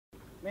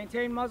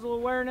Maintain muzzle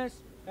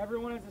awareness.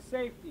 Everyone has a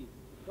safety.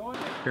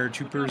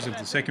 Paratroopers of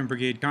the 2nd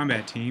Brigade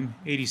Combat Team,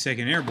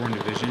 82nd Airborne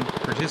Division,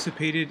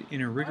 participated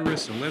in a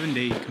rigorous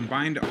 11-day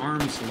Combined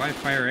Arms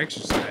Live-Fire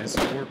Exercise,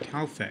 or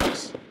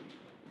Calfex.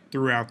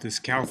 Throughout this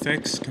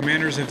Calfex,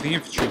 commanders of the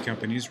infantry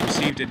companies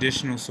received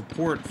additional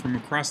support from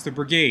across the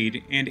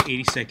brigade and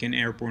 82nd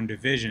Airborne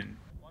Division.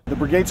 The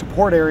brigade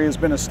support area has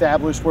been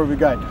established where we've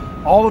got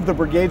all of the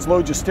brigade's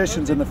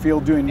logisticians in the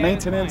field doing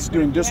maintenance,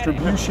 doing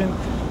distribution,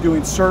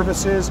 doing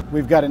services.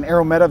 We've got an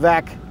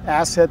Aeromedevac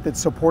asset that's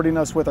supporting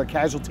us with our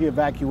casualty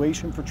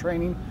evacuation for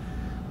training.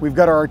 We've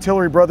got our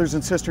artillery brothers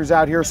and sisters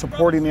out here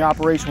supporting the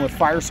operation with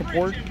fire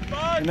support.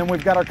 And then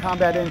we've got our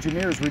combat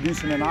engineers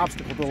reducing an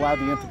obstacle to allow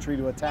the infantry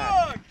to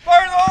attack.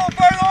 Fire the hole!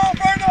 Fire the hole!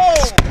 Fire the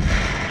hole!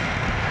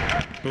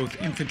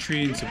 Both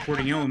infantry and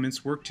supporting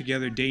elements worked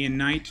together day and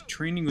night,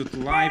 training with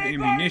live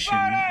ammunition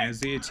as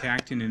they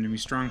attacked an enemy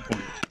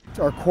strongpoint.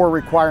 Our core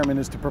requirement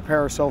is to prepare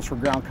ourselves for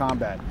ground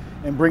combat,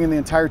 and bringing the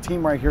entire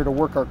team right here to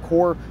work our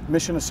core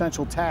mission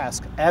essential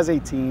task as a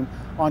team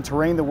on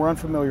terrain that we're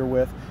unfamiliar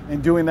with,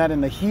 and doing that in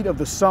the heat of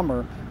the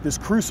summer. This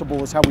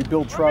crucible is how we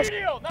build trust.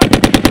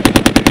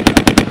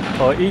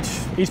 Well,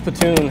 each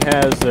platoon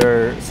has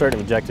their certain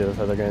objectives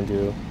that they're going to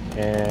do,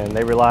 and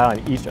they rely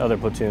on each other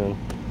platoon.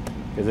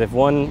 Because if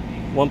one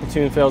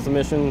platoon fails the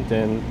mission,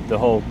 then the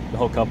whole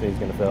company is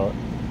going to fail it.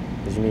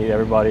 Because you need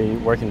everybody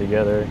working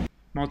together.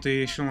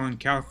 Multi-echelon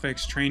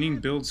Calfex training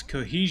builds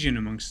cohesion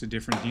amongst the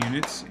different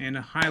units and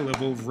a high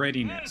level of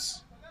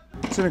readiness.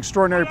 It's an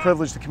extraordinary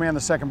privilege to command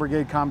the 2nd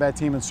Brigade Combat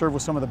Team and serve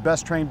with some of the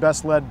best trained,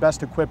 best led,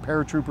 best equipped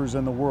paratroopers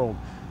in the world.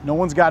 No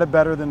one's got it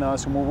better than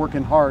us, and we're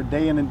working hard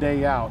day in and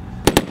day out.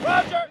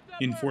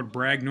 In Fort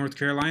Bragg, North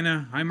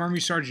Carolina, I'm Army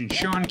Sergeant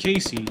Sean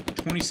Casey,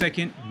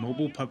 22nd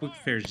Mobile Public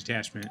Affairs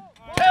Detachment.